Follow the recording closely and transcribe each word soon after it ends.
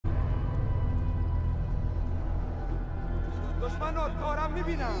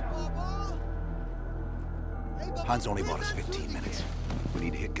Hans only bought us 15 minutes. We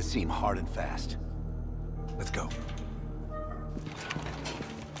need to hit Qasim hard and fast. Let's go.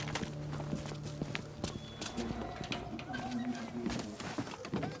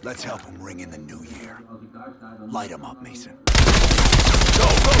 Let's help him ring in the new year. Light him up, Mason. Go,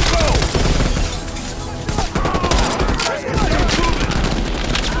 go, go!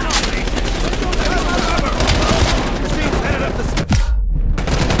 Qassim's headed up the...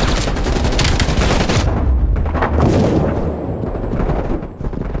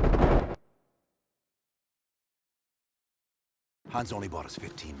 Hans only bought us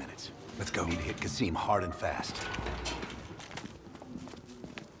 15 minutes. Let's go. We need to hit Qasim hard and fast.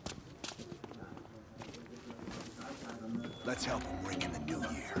 Let's help him ring in the new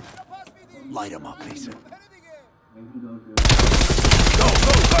year. Light him up, Mason. Go,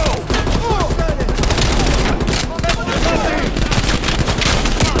 go, go!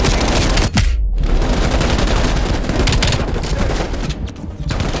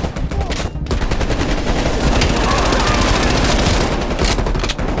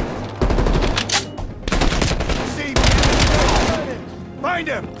 Find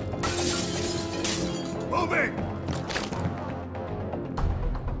him! Moving!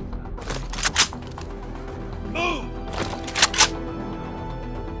 Move!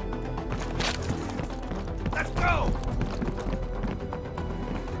 Let's go!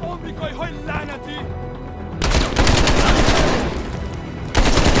 عمري كوي هاي لعنتي!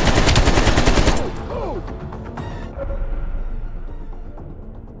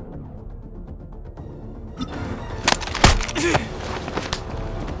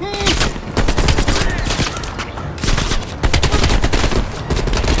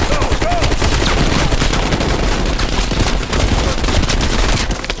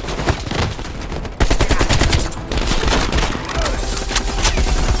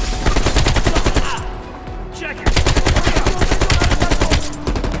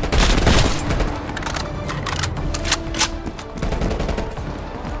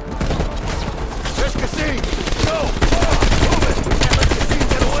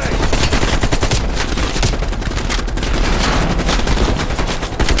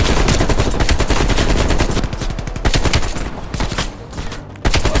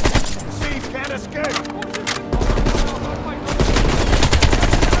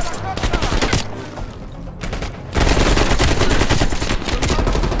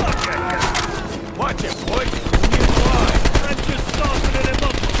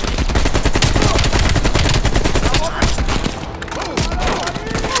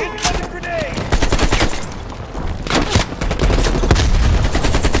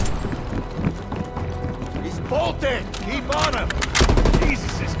 Keep on him!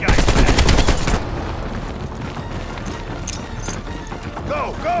 Jesus, this guy's bad. Go,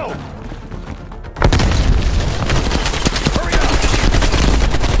 go! Hurry up!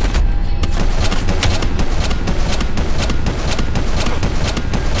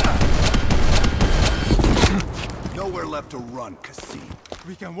 Nowhere left to run, Qasim.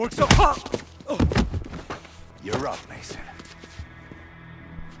 We can work some up! Oh. You're up, Mason.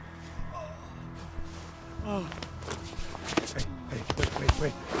 Oh. Hey,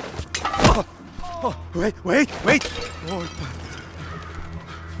 wait. Oh, wait! Oh.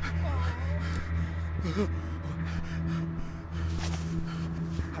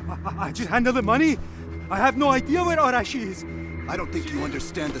 I just handle the money. I have no idea where Arashi is. I don't think you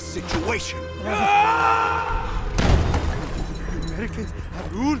understand the situation. You Americans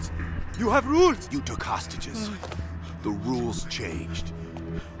have rules. You have rules. You took hostages. The rules changed.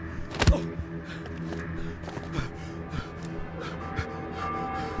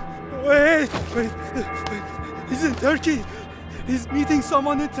 Wait. He's in Turkey. He's meeting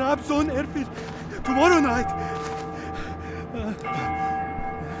someone in Trabzon airfield tomorrow night.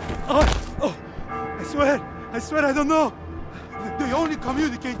 I swear I don't know. They only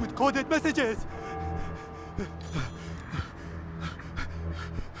communicate with coded messages.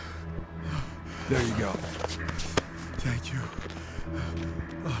 There you go. Thank you.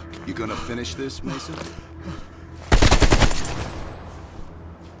 You gonna finish this, Mason?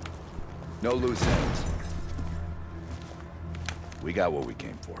 No loose ends. We got what we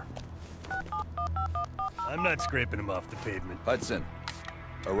came for. I'm not scraping him off the pavement. Hudson,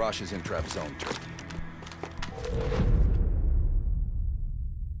 Arash is in trap zone.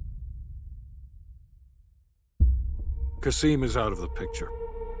 Qasim is out of the picture.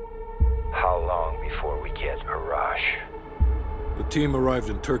 How long before we get Arash? The team arrived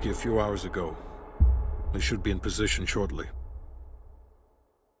in Turkey a few hours ago. They should be in position shortly.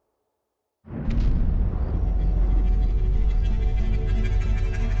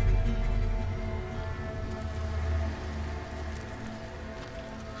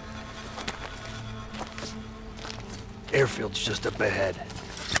 Airfield's just up ahead.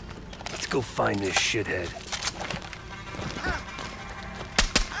 Let's go find this shithead.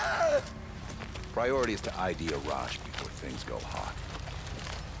 Priority is to ID a Raj before things go hot.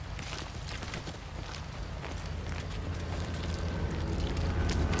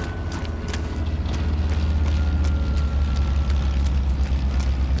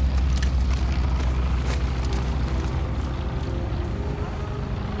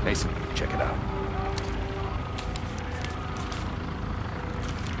 Mason, check it out.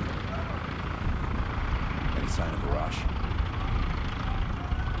 Any sign of Arash?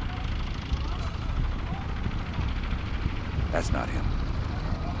 That's not him.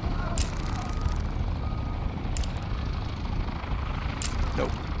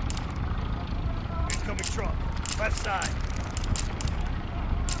 Nope. Incoming truck. Left side.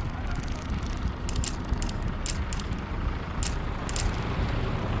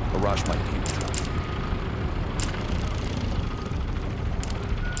 Arash might be in the truck.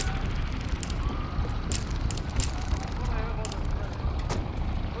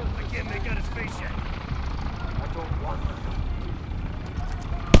 I can't make out his face yet. I don't want to.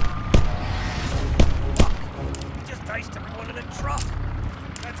 Fuck. He just diced everyone in a truck.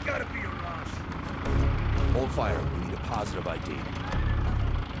 That's gotta be a rush. Hold fire. We need a positive ID.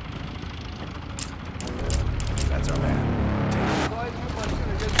 That's our man.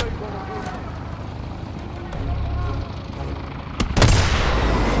 Take it.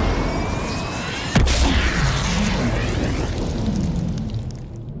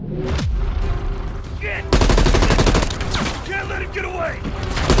 Get! Can't let him get away!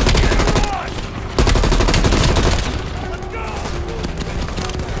 Get her on! Let's go!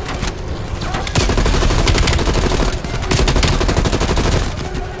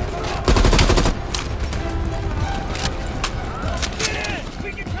 Get in! We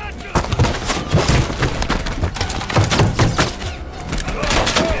can catch him!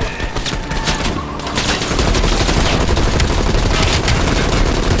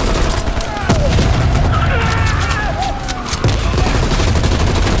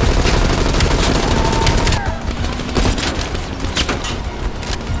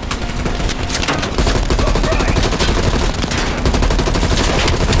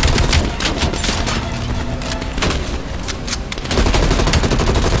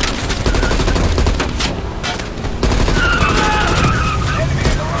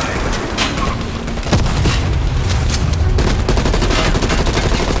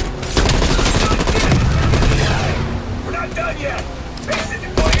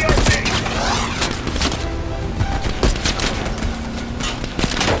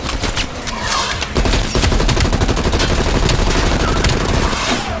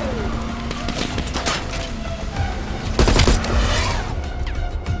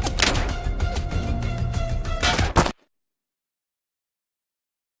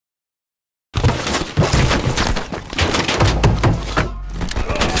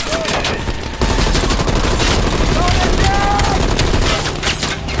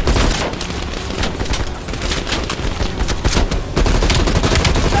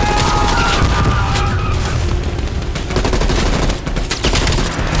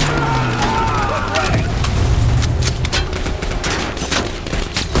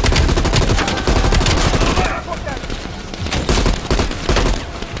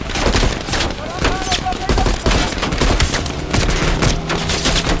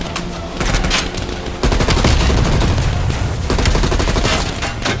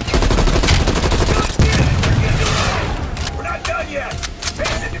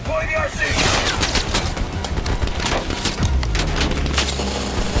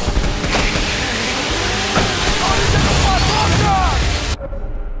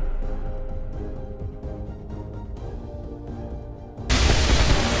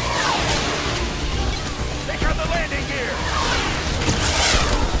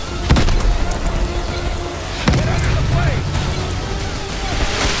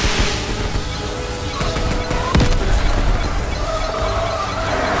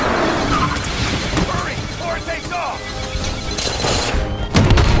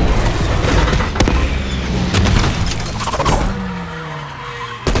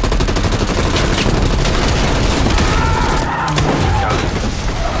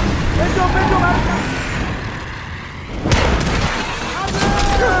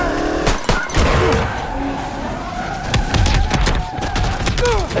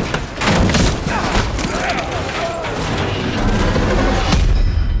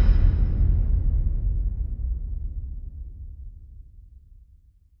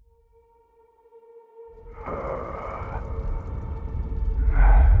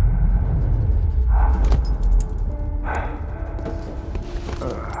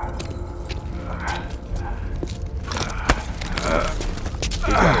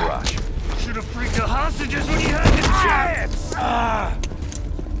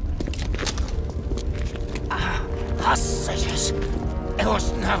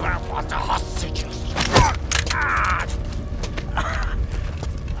 was never about the hostages.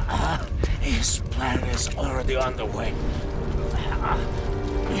 His plan is already on the way.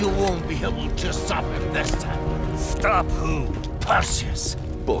 You won't be able to stop him this time. Stop who? Percias.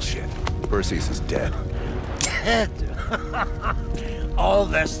 Bullshit. Percias is dead. Dead. All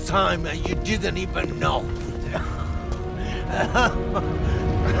this time and you didn't even know.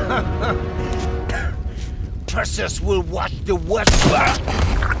 Percias will watch the West.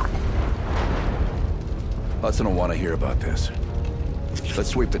 Hudson will want to hear about this. Let's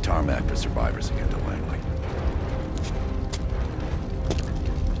sweep the tarmac for survivors and get to Langley.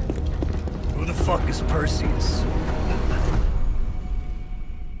 Who the fuck is Percias?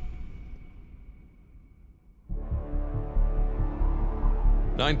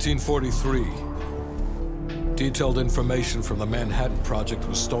 (1943). Detailed information from the Manhattan Project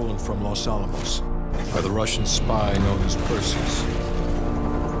was stolen from Los Alamos by the Russian spy known as Percias.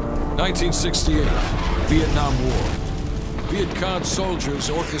 1968, Vietnam War. Viet Cong soldiers,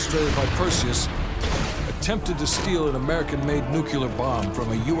 orchestrated by Percias, attempted to steal an American-made nuclear bomb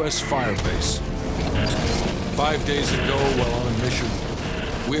from a U.S. firebase. 5 days ago, while on a mission,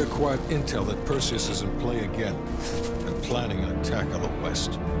 we acquired intel that Percias is in play again and planning an attack on the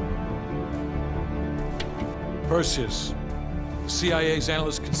West. Percias. CIA's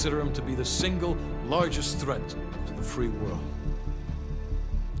analysts consider him to be the single largest threat to the free world.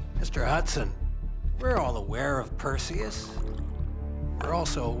 Mr. Hudson, we're all aware of Percias. We're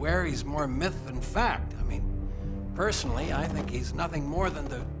also aware he's more myth than fact. I mean, personally, I think he's nothing more than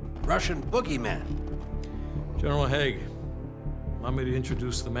the Russian boogeyman. General Haig, allow me to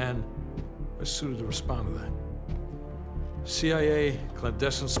introduce the man best suited to respond to that. CIA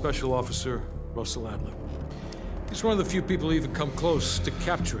clandestine special officer Russell Adler. He's one of the few people who even come close to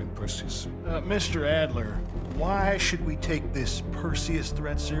capturing Percias. Mr. Adler, why should we take this Percias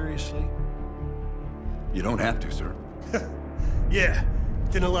threat seriously? You don't have to, sir. Yeah,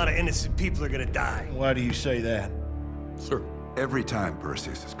 then a lot of innocent people are gonna die. Why do you say that? Sir. Every time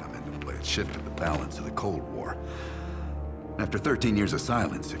Percias has come into play, it shifted the balance of the Cold War. After 13 years of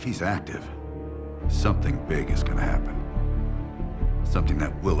silence, if he's active, something big is gonna happen. Something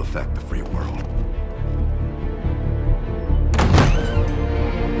that will affect the free world.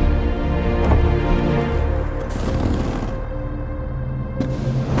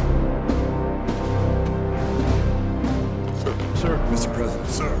 Mr. President.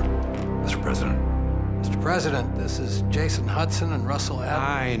 Sir. Mr. President. Mr. President, this is Jason Hudson and Russell Adler.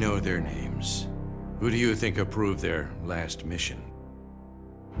 I know their names. Who do you think approved their last mission?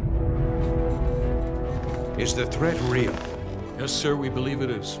 Is the threat real? Yes, sir, we believe it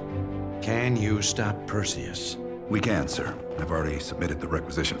is. Can you stop Percias? We can, sir. I've already submitted the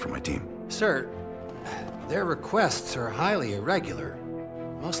requisition for my team. Sir, their requests are highly irregular.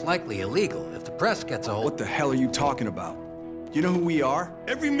 Most likely illegal if the press gets a hold. What the hell are you talking about? You know who we are?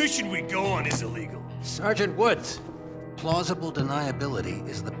 Every mission we go on is illegal. Sergeant Woods, plausible deniability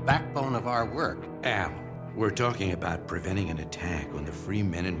is the backbone of our work. Al, we're talking about preventing an attack on the free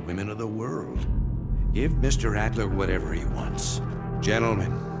men and women of the world. Give Mr. Adler whatever he wants.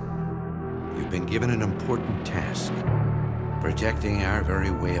 Gentlemen, you've been given an important task. Protecting our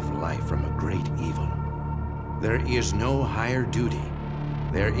very way of life from a great evil. There is no higher duty.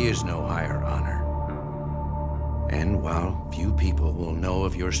 There is no higher honor. And while few people will know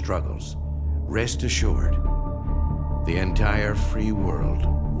of your struggles, rest assured, the entire free world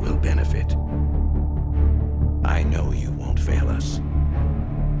will benefit. I know you won't fail us.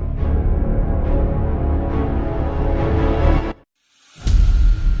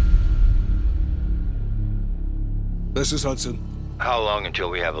 This is Hudson. How long until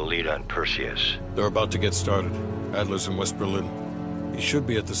we have a lead on Percias? They're about to get started. Adler's in West Berlin. He should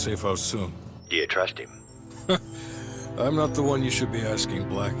be at the safe house soon. Do you trust him? I'm not the one you should be asking,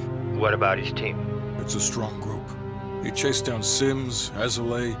 Black. What about his team? It's a strong group. He chased down Sims,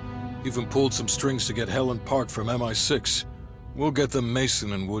 Azalea, even pulled some strings to get Helen Park from MI6. We'll get them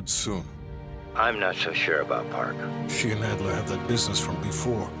Mason and Woods soon. I'm not so sure about Park. She and Adler have that business from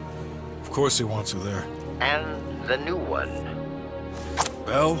before. Of course he wants her there. And the new one.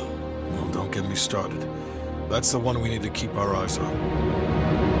 Bell? Well, don't get me started. That's the one we need to keep our eyes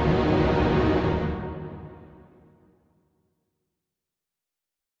on.